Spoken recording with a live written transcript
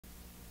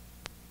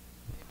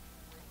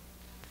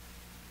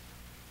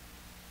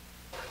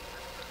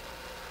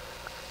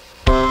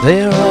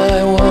There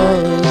I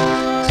was,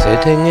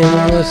 sitting in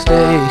the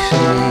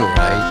station,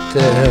 right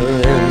there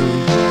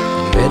in the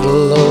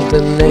middle of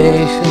the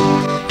nation.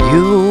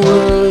 You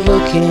were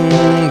looking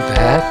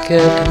back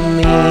at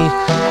me,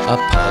 a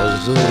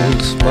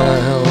puzzled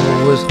smile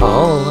was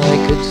all I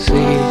could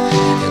see,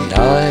 and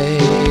I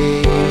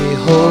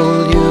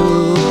hold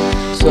you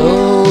so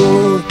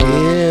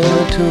dear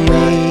to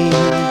me,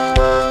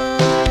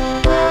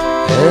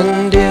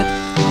 and it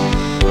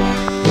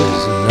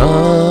was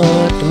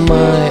not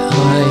my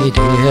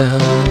idea.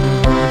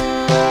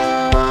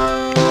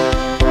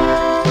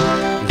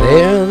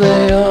 There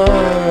they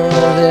are,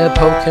 they're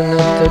poking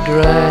at the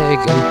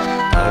dragon,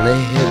 gonna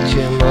hitch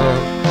him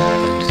up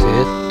and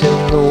sit in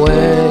the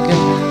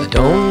wagon. I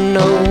don't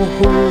know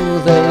who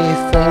they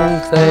think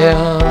they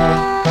are,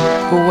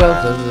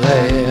 whoever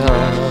they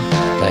are,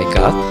 they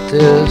got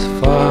this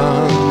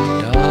far,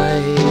 and I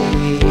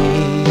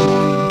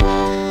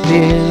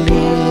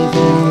believe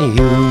in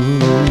you.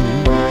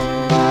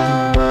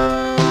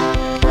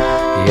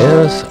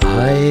 Yes, I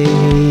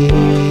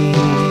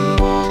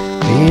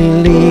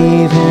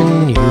believe in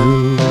you.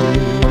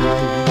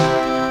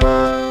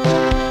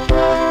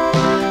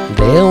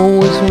 There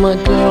was my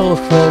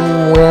girlfriend,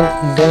 went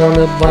down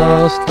to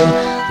Boston,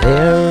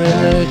 there in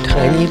her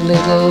tiny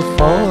little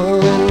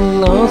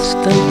foreign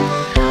Austin.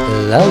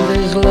 Love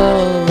is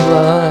love,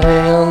 I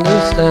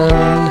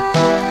understand.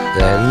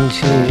 Then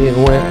she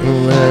went and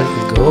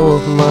let go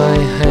of my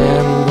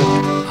hand,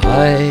 but I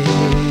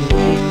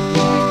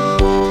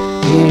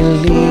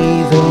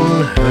believe in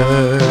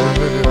her.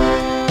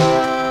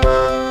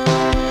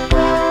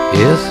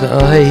 Yes,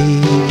 I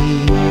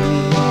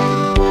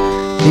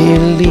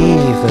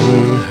believe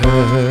in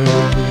her.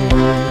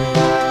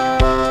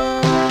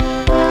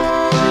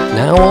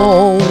 Now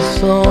all the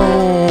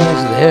songs,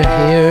 they're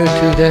here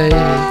today.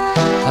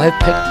 I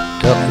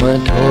picked up my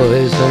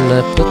toys and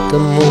I put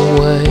them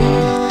away.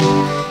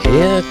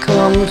 Here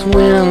comes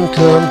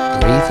winter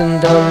breathing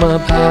down my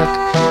back.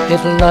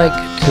 It'd like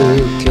to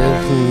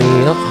give me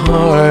a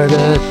heart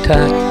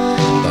attack,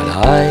 but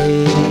I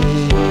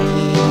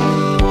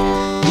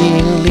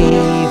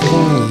believe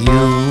in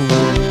you.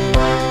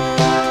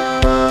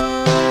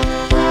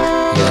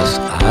 Yes,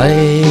 I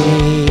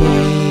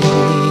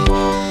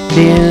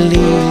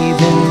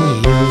believe in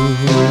you.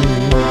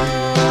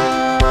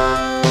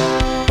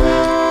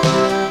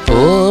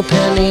 Poor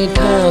Penny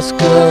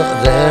Tasker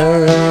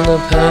there in the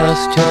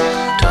pasture,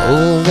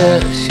 told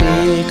that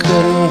she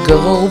couldn't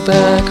go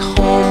back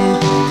home.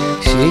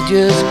 She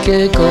just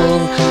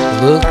giggled,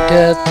 looked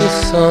at the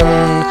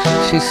sun.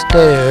 She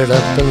stared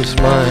up and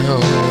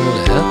smiled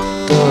at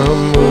the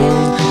moon,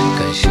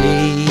 'cause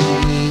she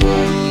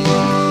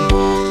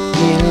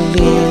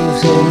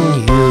believes in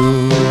you.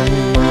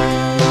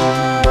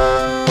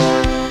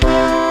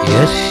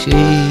 Yes,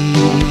 she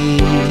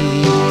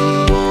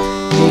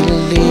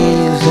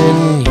believes in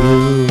you.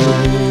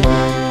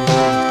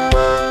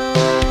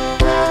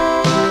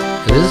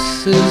 This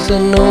is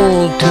an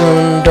old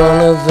tune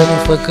Donovan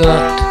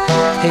forgot.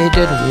 He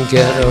didn't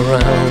get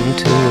around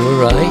to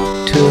write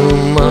too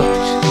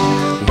much.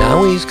 Now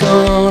he's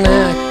gone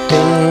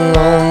acting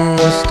on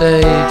the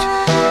stage.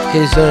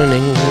 He's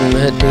earning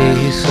a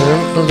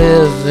decent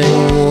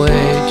living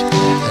wage,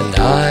 and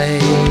I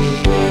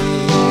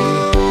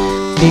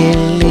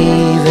believe